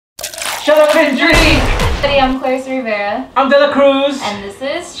Shut up and drink! Hey, I'm Clarice Rivera. I'm De La Cruz. And this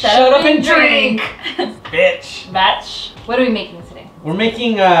is Shut Up and Drink. Bitch. Batch. What are we making today? We're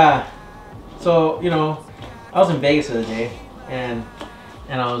making, so, you know, I was in Vegas the other day, and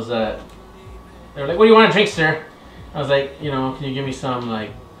I was, they were like, what do you want to drink, sir? I was like, you know, can you give me some,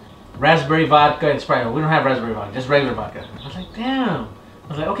 like, raspberry vodka and Sprite? We don't have raspberry vodka, just regular vodka. I was like, damn. I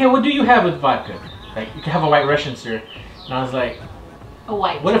was like, okay, what do you have with vodka? Like, you can have a White Russian, sir. And I was like, a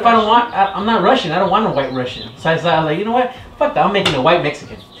white what if I don't want, I'm not Russian, I don't want a White Russian. So I was like, you know what? Fuck that, I'm making a white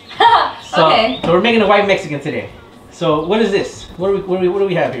Mexican. Okay. So we're making a white Mexican today. So what is this? What do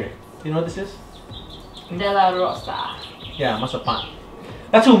we have here? You know what this is? De La Rosa. Yeah, Mazapan.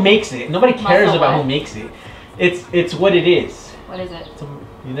 That's who makes it. Nobody cares about who makes it. It's what it is. What is it?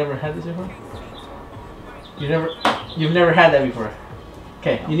 You never had this before? You've never had that before.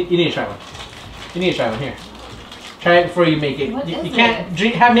 Okay, you need to try one. You need to try one here. Try it before you make it. You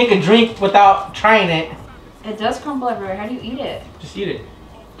can't make a drink without trying it. It does crumble everywhere. How do you eat it? Just eat it.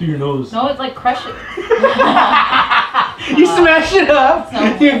 Through your nose. No, it's like crush it. You smash it up.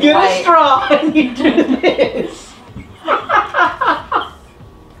 You get a straw and you do this.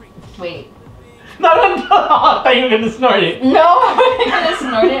 Wait. No, I thought you were gonna snort it. No, I'm gonna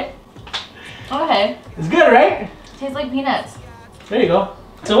snort it. Okay. It's good, right? Tastes like peanuts. There you go.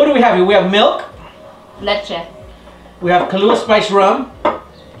 So what do we have here? We have milk. Leche. We have Kahlua spice rum.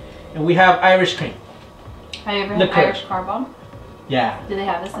 And we have Irish cream. Have you ever had Irish car bomb? Yeah. Do they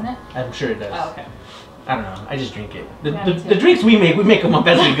have this in it? I'm sure it does. Oh, okay. I don't know. I just drink it. The drinks we make them up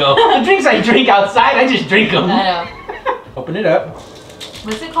as we go. The drinks I drink outside, I just drink them. I know. Open it up.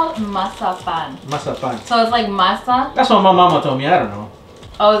 What's it called? Mazapan. Mazapan. So it's like masa? That's what my mama told me. I don't know.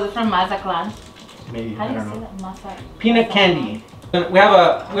 Oh, is it from Mazatlan? Maybe. How do I you don't say know. that? Masa. Peanut candy. We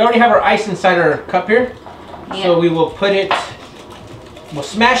already have our ice inside our cup here. Yeah. So we will put it. We'll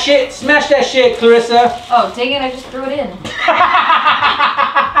smash it. Smash that shit, Clarissa. Oh, dang it! I just threw it in.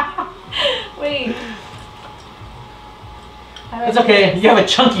 Wait. It's okay. You have a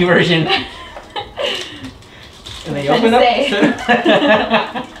chunky version. And then you open up.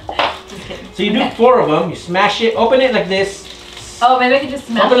 So you do 4 of them. You smash it. Open it like this. Oh, maybe I could just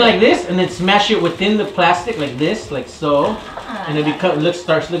smash it. Open it like this, and then smash it within the plastic like this, like so. And it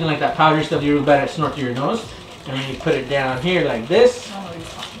starts looking like that powdery stuff you're about to snort through your nose. And then you put it down here like this. I don't know what you're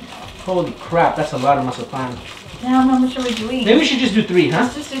talking about. Holy crap, that's a lot of mazapan. Now how much are we doing? Maybe we should just do 3, huh?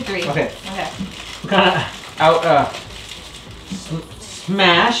 Let's just do 3. Okay. Okay. We kind of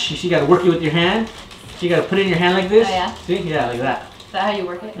smash. You see, you gotta work it with your hand. So you gotta put it in your hand like this. Oh, yeah? See? Yeah, like that. Is that how you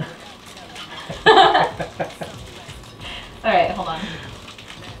work it? Alright, hold on.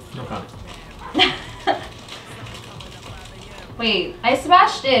 No comment. Wait, I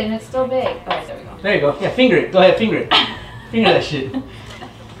smashed it and it's still big. Alright, there we go. There you go. Yeah, finger it. Go ahead, finger it. Finger that shit.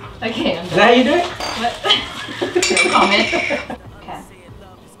 Okay, I'm done. Is that how you do it? What? No comment. Okay.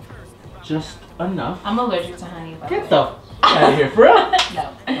 Just enough. I'm allergic to honey. Get the f out of here, for real?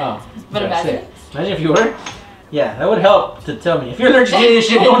 No. Oh. But imagine. Imagine if you were. Yeah, that would help to tell me. If you're allergic to this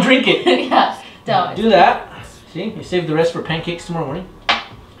shit, don't drink it. Yeah, don't. Do that. See, you save the rest for pancakes tomorrow morning.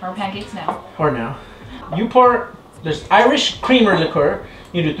 Or pancakes now. Or now. You pour, there's Irish creamer liqueur.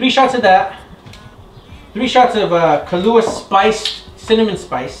 You do 3 shots of that. 3 shots of Kahlua spiced, cinnamon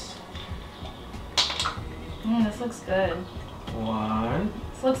spice. This looks good. 1.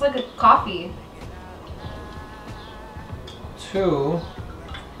 This looks like a coffee. 2.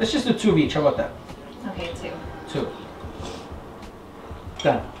 Let's just do 2 of each. How about that? Okay, 2. 2.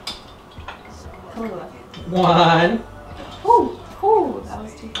 Done. Kahlua. 1. Ooh, ooh, that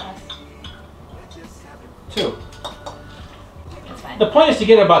was too fast. 2. That's fine. The point is to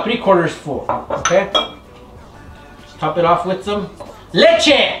get about 3/4 full. Okay? Just top it off with some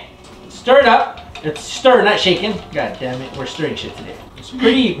leche. Stir it up. It's stir, not shaking. God damn it, we're stirring shit today. It's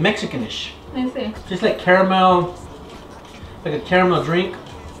pretty Mexicanish. Let me see. Just like caramel, like a caramel drink.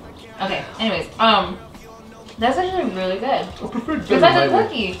 Okay. Anyways, that's actually really good. I prefer it's like a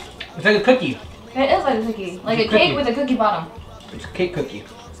cookie. It's like a cookie. It is like a cookie. Like a cake with a cookie bottom. It's a cake cookie.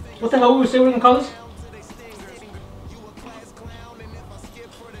 What the hell we say we're gonna call this?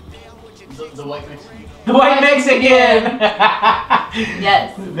 The white Mexican. The white Mexican!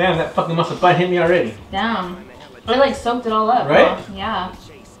 Yes. Damn, that fucking mazapan hit me already. Damn. It like soaked it all up. Right? Huh? Yeah.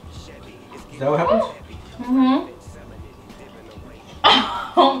 Is that what happens? Mm-hmm.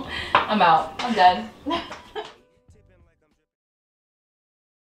 I'm out. I'm done.